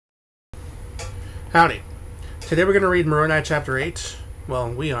Howdy. Today we're going to read Moroni chapter 8.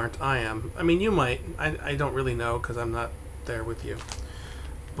 Well, we aren't. I am. I mean, you might. I don't really know because I'm not there with you.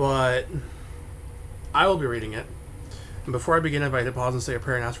 But I will be reading it. And before I begin, I invite you to pause and say a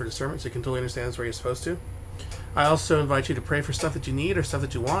prayer and ask for discernment so you can totally understand this where you're supposed to. I also invite you to pray for stuff that you need or stuff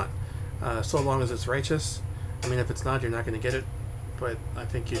that you want, so long as it's righteous. I mean, if it's not, you're not going to get it. But I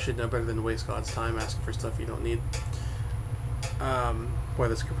think you should know better than to waste God's time asking for stuff you don't need. Boy,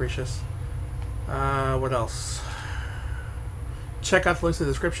 that's capricious. What else? Check out the links in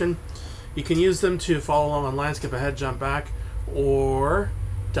the description. You can use them to follow along online, skip ahead, jump back, or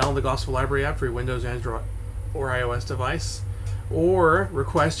download the Gospel Library app for your Windows, Android, or iOS device, or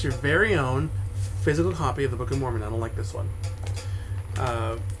request your very own physical copy of the Book of Mormon. I don't like this one.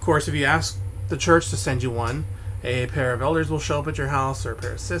 Of course, if you ask the church to send you one, a pair of elders will show up at your house, or a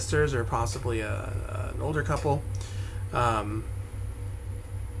pair of sisters, or possibly an older couple.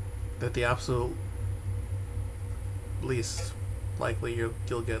 That the absolute least likely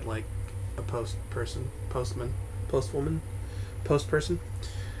you'll get like a postperson.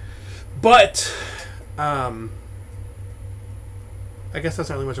 But I guess that's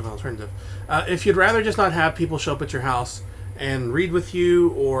not really much of an alternative. If you'd rather just not have people show up at your house and read with you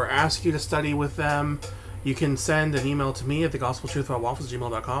or ask you to study with them, you can send an email to me at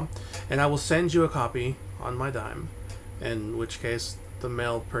thegospeltruthwaffles@gmail.com, and I will send you a copy on my dime, in which case the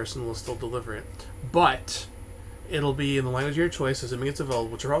mail person will still deliver it. But it'll be in the language of your choice, assuming it's available,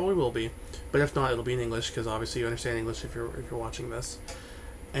 which it probably will be. But if not, it'll be in English, because obviously you understand English if you're watching this.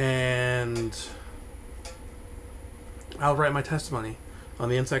 And I'll write my testimony on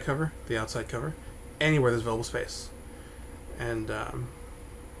the inside cover, the outside cover, anywhere there's available space. And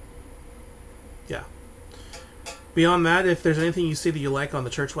yeah. Beyond that, if there's anything you see that you like on the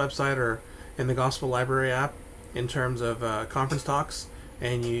church website or in the Gospel Library app in terms of conference talks,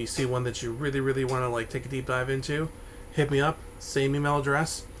 and you see one that you really, really want to like take a deep dive into, hit me up, same email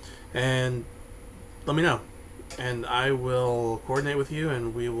address, and let me know. And I will coordinate with you,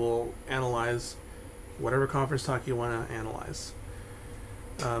 and we will analyze whatever conference talk you want to analyze.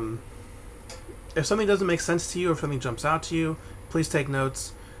 If something doesn't make sense to you, or if something jumps out to you, please take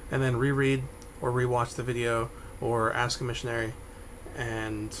notes, and then reread or rewatch the video, or ask a missionary.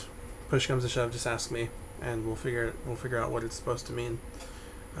 And push comes to shove, just ask me, and we'll figure out what it's supposed to mean.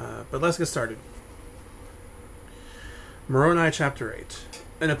 But let's get started. Moroni chapter 8.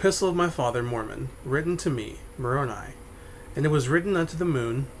 An epistle of my father Mormon, written to me, Moroni. And it was written unto the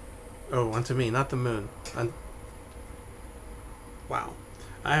moon. Oh, unto me, not the moon. Wow.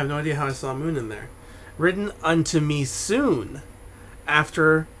 I have no idea how I saw moon in there. Written unto me soon,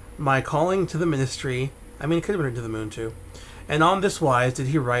 after my calling to the ministry. I mean, it could have been written to the moon too. And on this wise did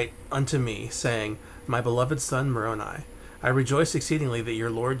he write unto me, saying, My beloved son Moroni, I rejoice exceedingly that your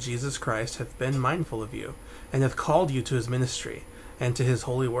Lord Jesus Christ hath been mindful of you, and hath called you to his ministry, and to his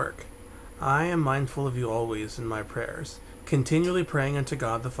holy work. I am mindful of you always in my prayers, continually praying unto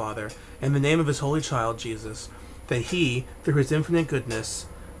God the Father, in the name of his holy child Jesus, that he, through his infinite goodness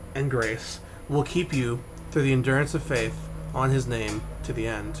and grace, will keep you through the endurance of faith on his name to the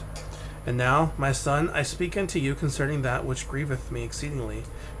end. And now, my son, I speak unto you concerning that which grieveth me exceedingly.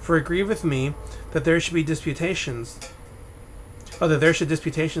 For it grieveth me that there should be disputations, that there should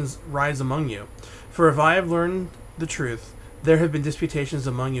disputations rise among you. For if I have learned the truth, there have been disputations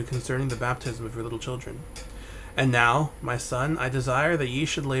among you concerning the baptism of your little children. And now, my son, I desire that ye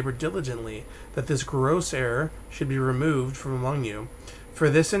should labor diligently, that this gross error should be removed from among you. For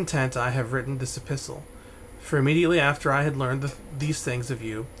this intent I have written this epistle. For immediately after I had learned these things of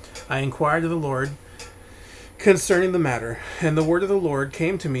you, I inquired of the Lord concerning the matter, and the word of the Lord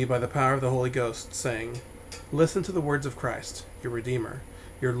came to me by the power of the Holy Ghost, saying, Listen to the words of Christ, your Redeemer,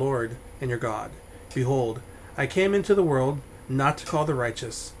 your Lord, and your God. Behold, I came into the world not to call the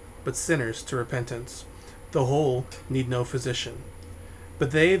righteous, but sinners to repentance. The whole need no physician,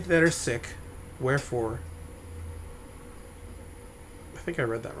 but they that are sick. Wherefore, I think I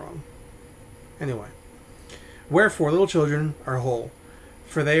read that wrong. Anyway, wherefore little children are whole,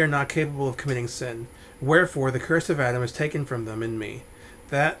 for they are not capable of committing sin. Wherefore the curse of Adam is taken from them in me,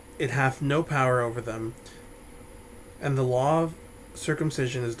 that it hath no power over them, and the law of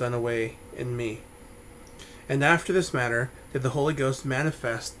circumcision is done away in me. And after this manner did the Holy Ghost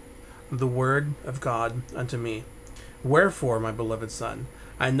manifest the word of God unto me. Wherefore, my beloved son,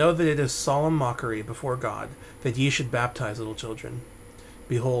 I know that it is solemn mockery before God, that ye should baptize little children.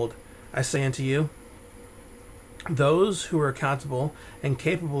 Behold, I say unto you, those who are accountable and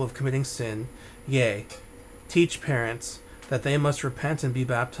capable of committing sin, yea, teach parents that they must repent and be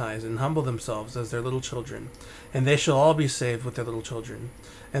baptized, and humble themselves as their little children, and they shall all be saved with their little children.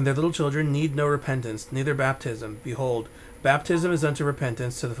 And their little children need no repentance, neither baptism. Behold, baptism is unto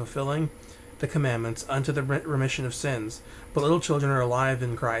repentance, to the fulfilling the commandments, unto the remission of sins. But little children are alive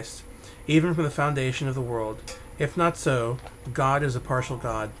in Christ, even from the foundation of the world. If not so, God is a partial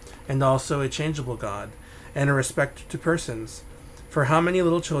God, and also a changeable God, and a respecter to persons. For how many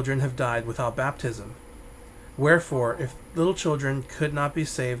little children have died without baptism? Wherefore, if little children could not be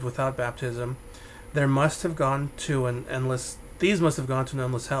saved without baptism, these must have gone to an endless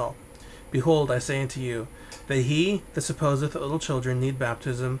hell. Behold, I say unto you, that he that supposeth that little children need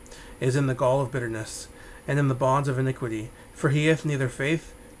baptism is in the gall of bitterness, and in the bonds of iniquity. For he hath neither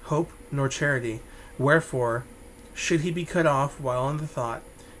faith, hope, nor charity. Wherefore, should he be cut off while in the thought,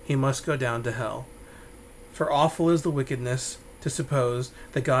 he must go down to hell. For awful is the wickedness to suppose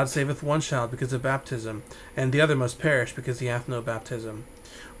that God saveth one child because of baptism, and the other must perish because he hath no baptism.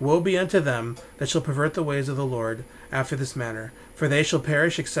 Woe be unto them that shall pervert the ways of the Lord after this manner, for they shall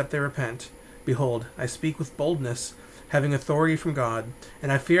perish except they repent. Behold, I speak with boldness, having authority from God,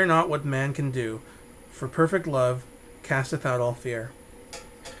 and I fear not what man can do, for perfect love casteth out all fear.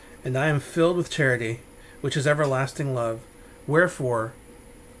 And I am filled with charity, which is everlasting love. Wherefore,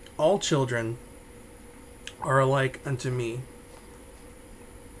 all children are alike unto me.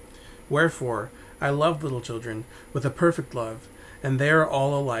 Wherefore, I love little children with a perfect love, and they are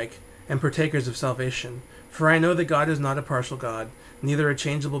all alike, and partakers of salvation. For I know that God is not a partial God, neither a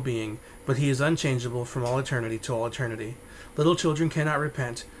changeable being, but he is unchangeable from all eternity to all eternity. Little children cannot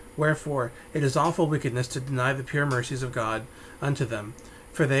repent. Wherefore, it is awful wickedness to deny the pure mercies of God unto them.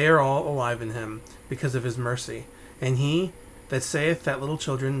 For they are all alive in him, because of his mercy. And he that saith that little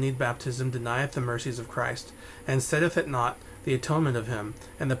children need baptism denieth the mercies of Christ, and setteth at naught the atonement of him,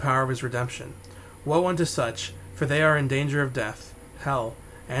 and the power of his redemption. Woe unto such, for they are in danger of death, hell,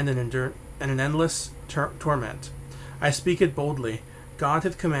 and an endless torment. I speak it boldly. God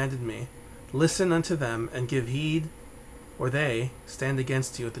hath commanded me. Listen unto them, and give heed, or they stand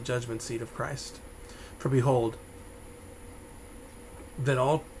against you at the judgment seat of Christ. For behold, that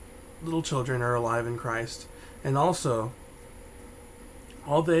all little children are alive in Christ, and also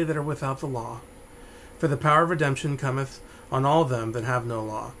all they that are without the law. For the power of redemption cometh on all them that have no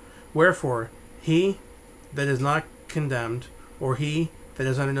law. Wherefore, he that is not condemned, or he that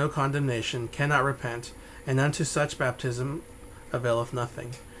is under no condemnation, cannot repent, and unto such baptism availeth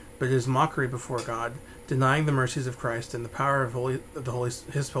nothing, but it is mockery before God, denying the mercies of Christ and the power of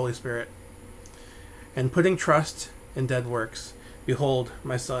his Holy Spirit, and putting trust in dead works. Behold,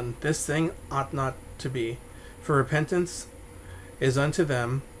 my son, this thing ought not to be, for repentance is unto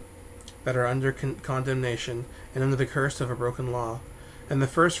them that are under condemnation, and under the curse of a broken law. And the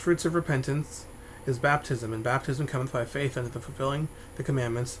first fruits of repentance is baptism, and baptism cometh by faith unto the fulfilling the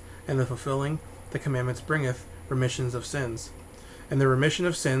commandments, and the fulfilling the commandments bringeth remissions of sins. And the remission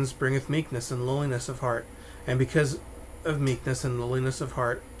of sins bringeth meekness and lowliness of heart, and because of meekness and lowliness of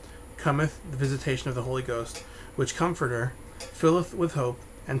heart cometh the visitation of the Holy Ghost, which Comforter filleth with hope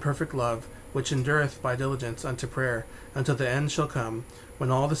and perfect love, which endureth by diligence unto prayer, until the end shall come,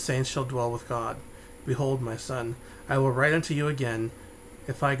 when all the saints shall dwell with God. Behold, my son, I will write unto you again,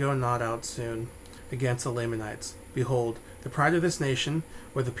 if I go not out soon, against the Lamanites. Behold, the pride of this nation,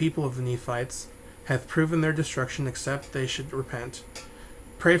 or the people of the Nephites, hath proven their destruction, except they should repent.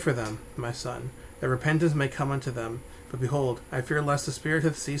 Pray for them, my son, that repentance may come unto them. But behold, I fear lest the Spirit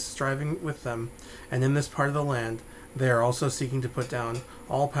hath ceased striving with them, and in this part of the land they are also seeking to put down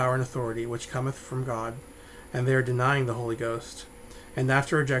all power and authority which cometh from God, and they are denying the Holy Ghost. And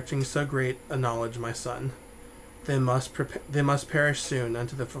after rejecting so great a knowledge, my son, they must perish soon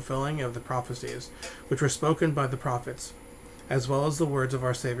unto the fulfilling of the prophecies which were spoken by the prophets, as well as the words of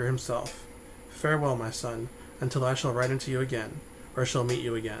our Saviour himself. Farewell, my son, until I shall write unto you again, or shall meet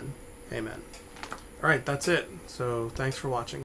you again. Amen. Alright, that's it. So, thanks for watching.